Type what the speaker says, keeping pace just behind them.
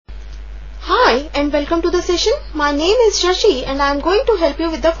Hi and welcome to the session. My name is Shashi and I am going to help you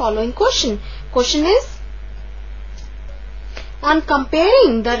with the following question. Question is, on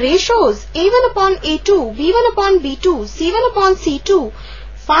comparing the ratios A1 upon A2, B1 upon B2, C1 upon C2,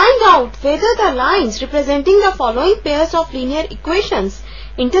 find out whether the lines representing the following pairs of linear equations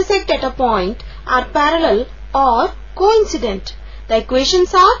intersect at a point, are parallel or coincident. The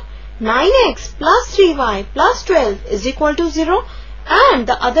equations are 9x plus 3y plus 12 is equal to 0 and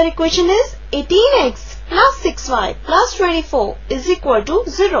the other equation is 18x plus 6y plus 24 is equal to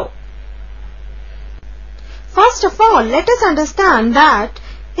 0. First of all, let us understand that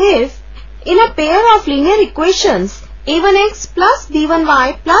if in a pair of linear equations a1x plus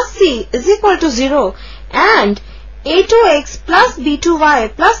b1y plus c is equal to 0 and a2x plus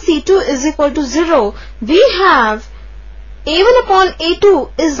b2y plus c2 is equal to 0, we have a1 upon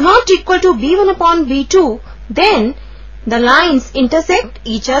a2 is not equal to b1 upon b2, then the lines intersect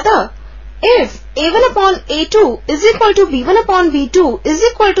each other. If a1 upon a2 is equal to b1 upon b2 is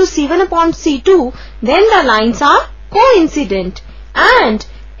equal to c1 upon c2, then the lines are coincident. And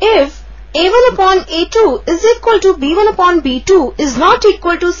if a1 upon a2 is equal to b1 upon b2 is not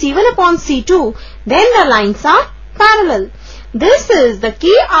equal to c1 upon c2, then the lines are parallel. This is the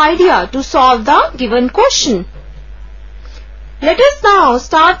key idea to solve the given question. Let us now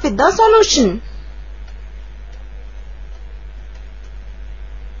start with the solution.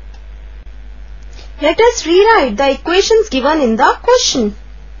 Let us rewrite the equations given in the question.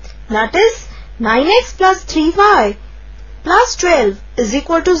 That is 9x plus 3y plus 12 is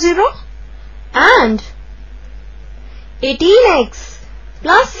equal to 0 and 18x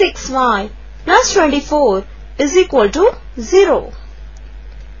plus 6y plus 24 is equal to 0.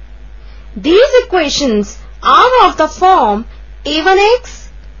 These equations are of the form a1x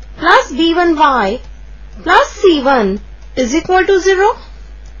plus b1y plus c1 is equal to 0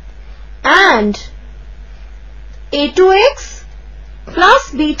 and a2x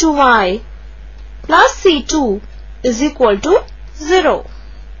plus b2y plus c2 is equal to 0.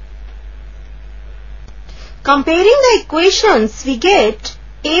 Comparing the equations, we get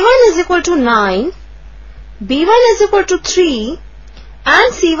a1 is equal to 9, b1 is equal to 3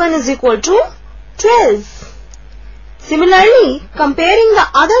 and c1 is equal to 12. Similarly, comparing the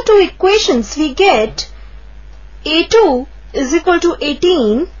other two equations, we get a2 is equal to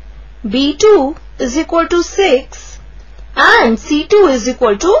 18, b2 is equal to 6 and c2 is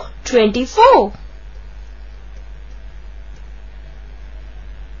equal to 24.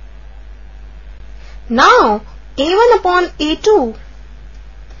 Now, a1 upon a2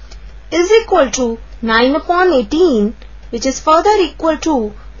 is equal to 9 upon 18, which is further equal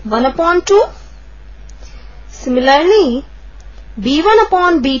to 1 upon 2. Similarly, b1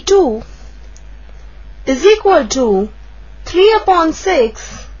 upon b2 is equal to 3 upon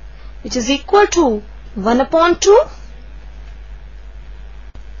 6, which is equal to 1 upon 2.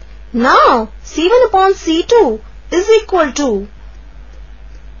 Now, c1 upon c2 is equal to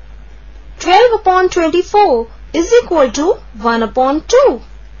 12 upon 24 is equal to 1 upon 2.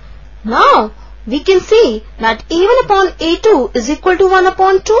 Now, we can see that a1 upon a2 is equal to 1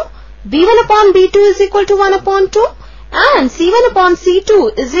 upon 2, b1 upon b2 is equal to 1 upon 2 and c1 upon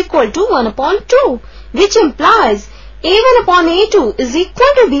c2 is equal to 1 upon 2, which implies a1 upon a2 is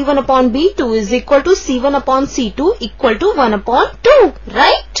equal to b1 upon b2 is equal to c1 upon c2 equal to 1 upon 2,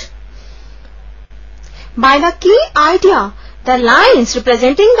 right? By the key idea, the lines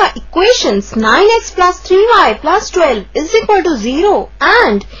representing the equations 9x plus 3y plus 12 is equal to 0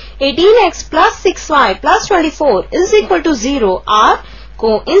 and 18x plus 6y plus 24 is equal to 0 are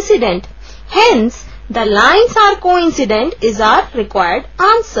coincident. Hence, the lines are coincident is our required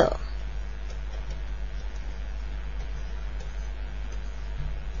answer.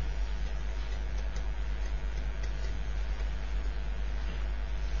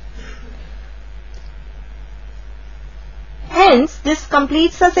 Hence, this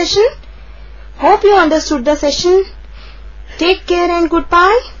completes the session. Hope you understood the session. Take care and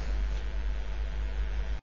goodbye.